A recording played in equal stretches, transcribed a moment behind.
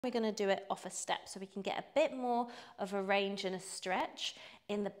We're going to do it off a step so we can get a bit more of a range and a stretch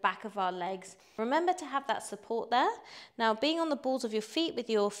in the back of our legs. Remember to have that support there. Now, being on the balls of your feet with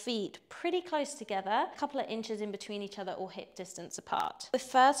your feet pretty close together, a couple of inches in between each other or hip distance apart. We're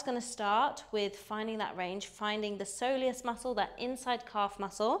first going to start with finding that range, finding the soleus muscle, that inside calf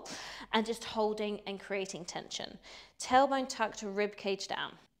muscle, and just holding and creating tension. Tailbone tucked, rib cage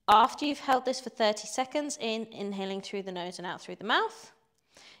down. After you've held this for 30 seconds, inhaling through the nose and out through the mouth,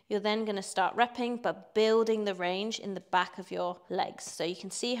 you're then going to start repping, but building the range in the back of your legs. So you can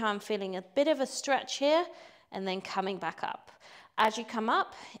see how I'm feeling a bit of a stretch here and then coming back up. As you come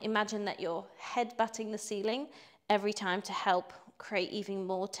up, imagine that you're head-butting the ceiling every time to help create even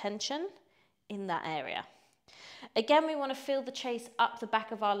more tension in that area. Again, we want to feel the chase up the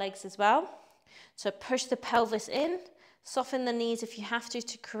back of our legs as well. So push the pelvis in, soften the knees if you have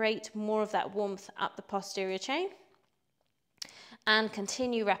to create more of that warmth up the posterior chain. And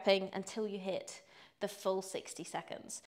continue repping until you hit the full 60 seconds.